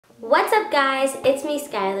What's up guys, it's me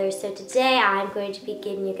Skylar. So today I'm going to be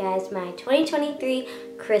giving you guys my 2023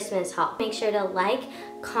 Christmas haul. Make sure to like,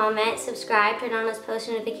 comment, subscribe, turn on those post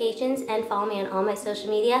notifications, and follow me on all my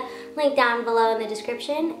social media. Link down below in the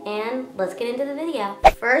description, and let's get into the video.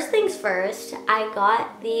 First things first, I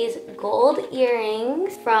got these gold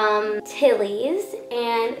earrings from Tilly's,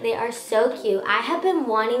 and they are so cute. I have been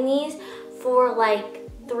wanting these for like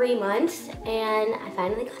 3 months and I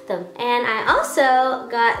finally got them. And I also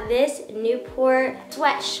got this Newport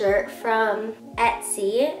sweatshirt from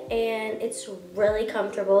Etsy, and it's really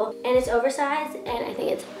comfortable and it's oversized, and I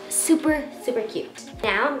think it's super cute.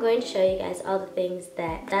 Now I'm going to show you guys all the things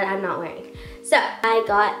that I'm not wearing. So I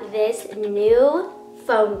got this new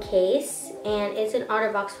phone case, and it's an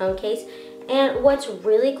OtterBox phone case. And what's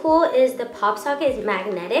really cool is the pop socket is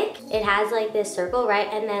magnetic. It has like this circle, right?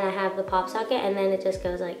 And then I have the pop socket, and then it just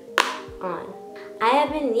goes like on. I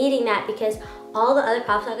have been needing that because all the other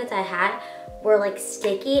pop sockets I had were like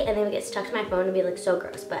sticky and they would get stuck to my phone and be like so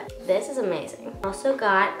gross, but this is amazing. Also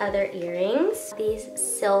got other earrings, these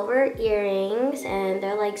silver earrings, and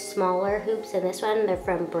they're like smaller hoops, and this one, they're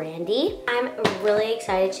from Brandy. I'm really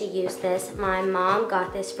excited to use this. My mom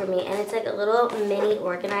got this for me, and it's like a little mini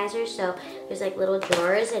organizer, so there's like little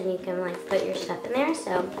drawers and you can like put your stuff in there,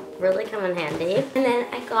 so really come in handy. And then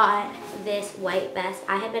I got this white vest.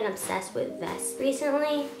 I have been obsessed with vests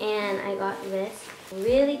recently, and I got this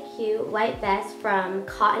really cute white vest from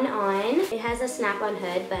Cotton On. It has a snap-on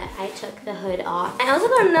hood, but I took the hood off. I also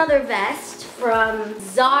got another vest from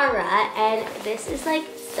Zara, and this is like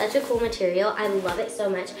such a cool material. I love it so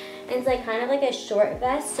much. And it's like kind of like a short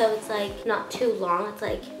vest, so it's like not too long. It's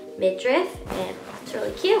like midriff, and it's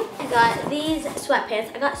really cute. I got these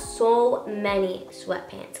sweatpants. I got so many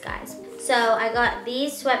sweatpants, guys. So I got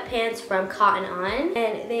these sweatpants from Cotton On,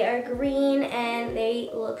 and they are green and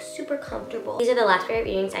they look super comfortable. These are the last pair of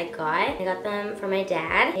earrings I got. I got them for my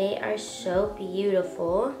dad. They are so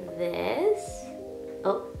beautiful.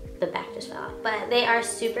 Oh, the back just fell off. But they are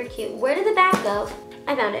super cute. Where did the back go?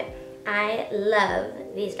 I found it. I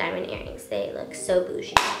love these diamond earrings. They look so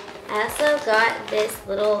bougie. I also got this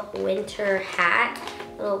little winter hat,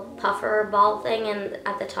 little puffer ball thing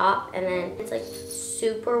at the top, and then it's like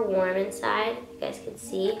super warm inside. You guys can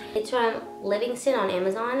see. It's from Livingston on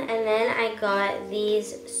Amazon. And then I got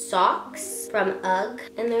these socks from UGG,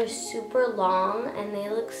 and they're super long and they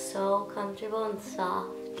look so comfortable and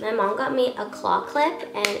soft. My mom got me a claw clip,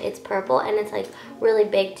 and it's purple, and it's like really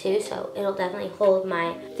big too, so it'll definitely hold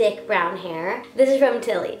my thick brown hair. This is from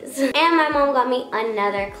Tilly's. And my mom got me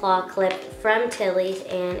another claw clip from Tilly's,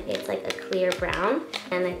 and it's like a clear brown,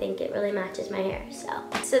 and I think it really matches my hair.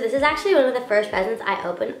 So this is actually one of the first presents I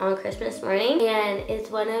opened on Christmas morning, and it's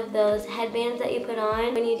one of those headbands that you put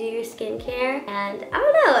on when you do your skincare, and I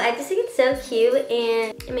don't know, I just think it's so cute,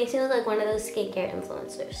 and it makes me look like one of those skincare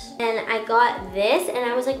influencers. And I got this, and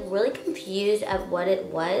I was like really confused of what it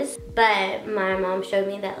was, but my mom showed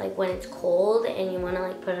me that like when it's cold and you want to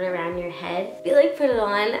like put it around your head, you like put it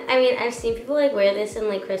on. I mean, I've seen people like wear this in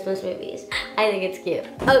like Christmas movies. I think it's cute.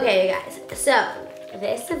 Okay, you guys, so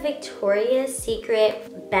this is a Victoria's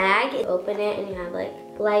Secret bag. You open it and you have like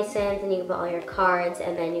license, and you can put all your cards,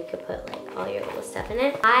 and then you could put like all your little stuff in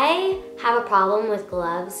it. I have a problem with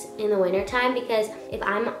gloves in the winter time, because if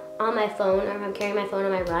I'm on my phone or if I'm carrying my phone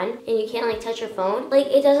on my run and you can't like touch your phone, like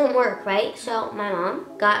it doesn't work, right? So my mom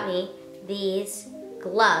got me these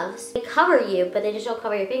gloves. They cover you, but they just don't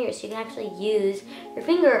cover your fingers, so you can actually use your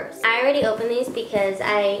fingers. I already opened these because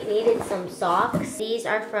I needed some socks. These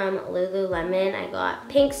are from Lululemon. I got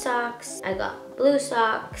pink socks, I got blue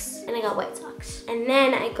socks, and I got white socks. And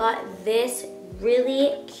then I got this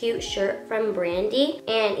really cute shirt from Brandy,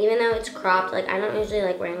 and even though it's cropped, like I don't usually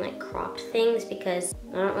like wearing like cropped things because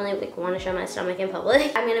I don't really like want to show my stomach in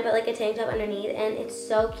public. I'm gonna put like a tank top underneath, and it's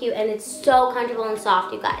so cute and it's so comfortable and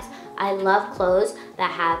soft, you guys. I love clothes that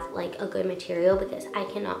have like a good material because I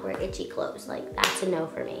cannot wear itchy clothes. Like that's a no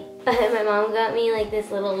for me. But my mom got me like this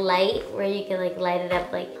little light where you can like light it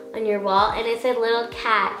up like on your wall, and it said little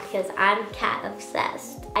cat because I'm cat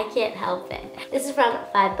obsessed. I can't help it. This is from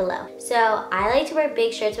Five Below. So I like to wear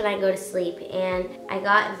big shirts when I go to sleep, and I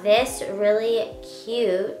got this really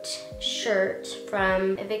cute shirt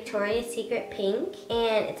from Victoria's Secret Pink,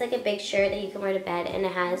 and it's like a big shirt that you can wear to bed, and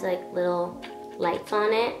it has like little lights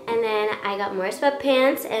on it. And then I got more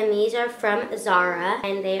sweatpants, and these are from Zara,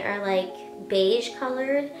 and they are like beige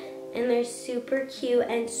colored, and they're super cute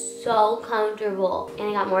and so comfortable. And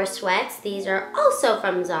I got more sweats. These are also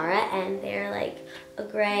from Zara, and they're like a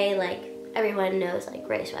gray, like everyone knows like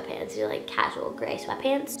gray sweatpants. These are like casual gray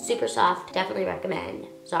sweatpants. Super soft. Definitely recommend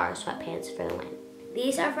Zara sweatpants for the win.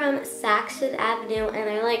 These are from Saxon Avenue and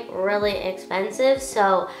they're like really expensive,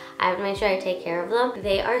 so I have to make sure I take care of them.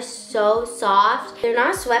 They are so soft. They're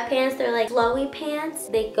not sweatpants, they're like flowy pants.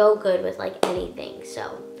 They go good with like anything,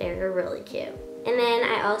 so they're really cute. And then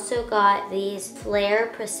I also got these flare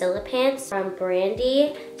Priscilla pants from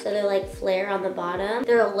Brandy. So they're like flare on the bottom.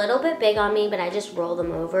 They're a little bit big on me, but I just roll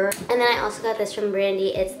them over. And then I also got this from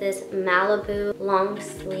Brandy. It's this Malibu long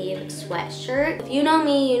sleeve sweatshirt. If you know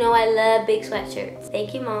me, you know I love big sweatshirts.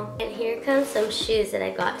 Thank you, Mom. And here comes some shoes that I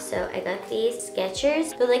got. So I got these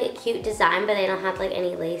Skechers. They're like a cute design, but they don't have like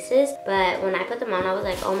any laces. But when I put them on, I was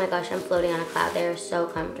like, oh my gosh, I'm floating on a cloud. They're so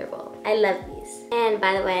comfortable. I love these. And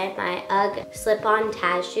by the way, my UGG slip-on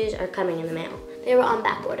Taz shoes are coming in the mail. They were on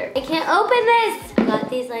back order. I can't open this! I got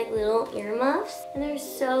these like little earmuffs and they're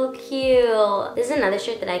so cute. This is another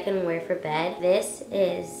shirt that I can wear for bed. This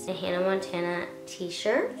is a Hannah Montana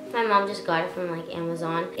t-shirt. My mom just got it from like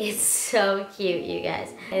Amazon. It's so cute, you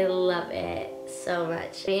guys. I love it so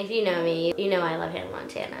much. I mean, if you know me, you know I love Hannah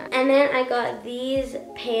Montana. And then I got these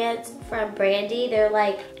pants from Brandy. They're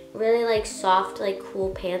like really like soft, like cool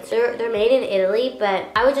pants. They're made in Italy, but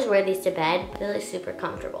I would just wear these to bed. They're like super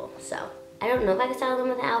comfortable, so. I don't know if I could style them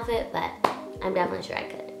with an outfit, but I'm definitely sure I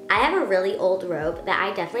could. I have a really old robe that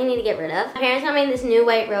I definitely need to get rid of. My parents got me this new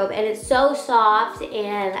white robe and it's so soft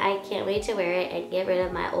and I can't wait to wear it and get rid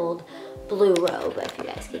of my old blue robe, if you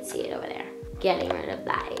guys can see it over there. Getting rid of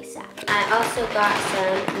that ASAP. I also got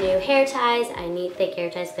some new hair ties. I need thick hair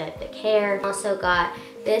ties because I have thick hair. Also got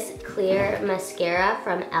this clear mascara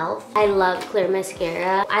from e.l.f. I love clear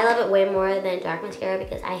mascara. I love it way more than dark mascara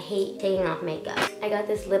because I hate taking off makeup. I got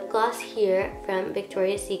this lip gloss here from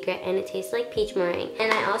Victoria's Secret and it tastes like peach meringue.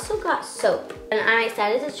 And I also got soap. And I'm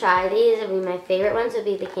excited to try these. I mean, my favorite ones would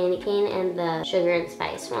be the candy cane and the sugar and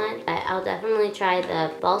spice one. But I'll definitely try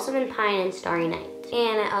the balsam and pine and starry night.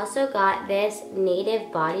 And I also got this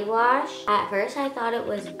native body wash. At first I thought it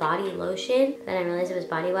was body lotion, then I realized it was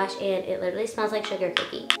body wash and it literally smells like sugar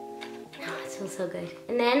cookie. Oh, it smells so good.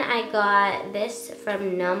 And then I got this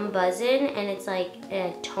from Numb Buzzin' and it's like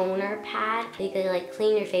a toner pad. So you can like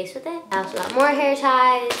clean your face with it. I also got more hair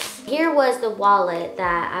ties. Here was the wallet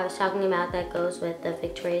that I was talking about that goes with the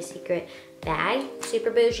Victoria's Secret bag. Super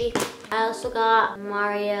bougie. I also got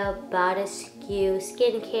Mario Badescu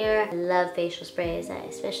skincare. I love facial sprays. I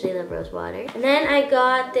especially love rose water. And then I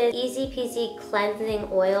got this Easy Peasy cleansing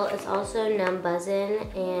oil. It's also Numb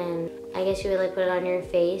Buzzin' and I guess you would like put it on your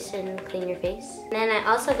face and clean your face. And then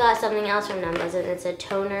I also got something else from Numb Buzzin'. It's a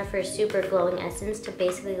toner for super glowing essence to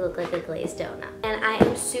basically look like a glazed donut. And I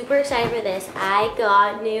am super excited for this. I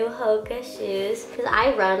got new Hoka shoes because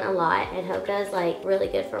I run a lot and Hoka is like really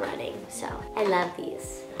good for running. So I love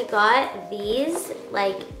these. I got these,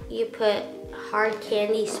 like you put hard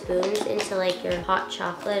candy spoons into like your hot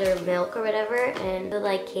chocolate or milk or whatever and they're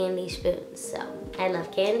like candy spoons. So I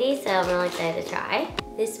love candy, so I'm really excited to try.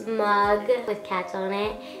 This mug with cats on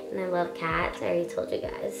it and I love cats, I already told you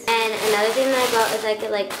guys. And another thing that I got is I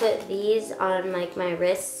could like put these on like my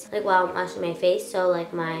wrists like while I'm washing my face so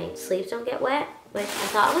like my sleeves don't get wet, which I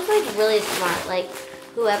thought was like really smart. Like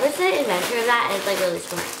whoever's the inventor of that is like really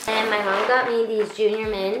smart. And my mom got me these Junior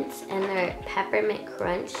Mints and they're peppermint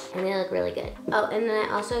crunch and they look really good. Oh, and then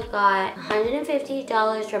I also got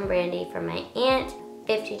 $150 from Brandy from my aunt,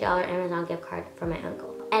 $50 Amazon gift card from my uncle.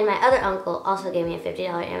 And my other uncle also gave me a $50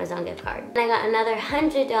 Amazon gift card. And I got another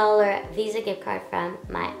 $100 Visa gift card from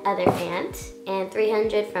my other aunt and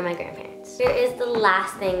 $300 from my grandparents. Here is the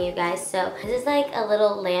last thing, you guys. So this is like a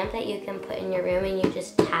little lamp that you can put in your room and you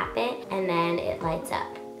just tap it and then it lights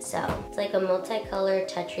up. So it's like a multicolored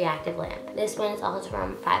touch reactive lamp. This one is also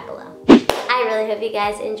from Five Below. I really hope you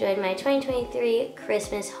guys enjoyed my 2023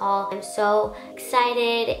 Christmas haul. I'm so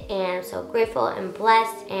excited and I'm so grateful and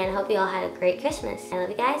blessed and hope you all had a great Christmas. I love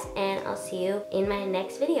you guys and I'll see you in my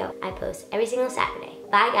next video. I post every single Saturday.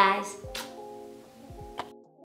 Bye guys.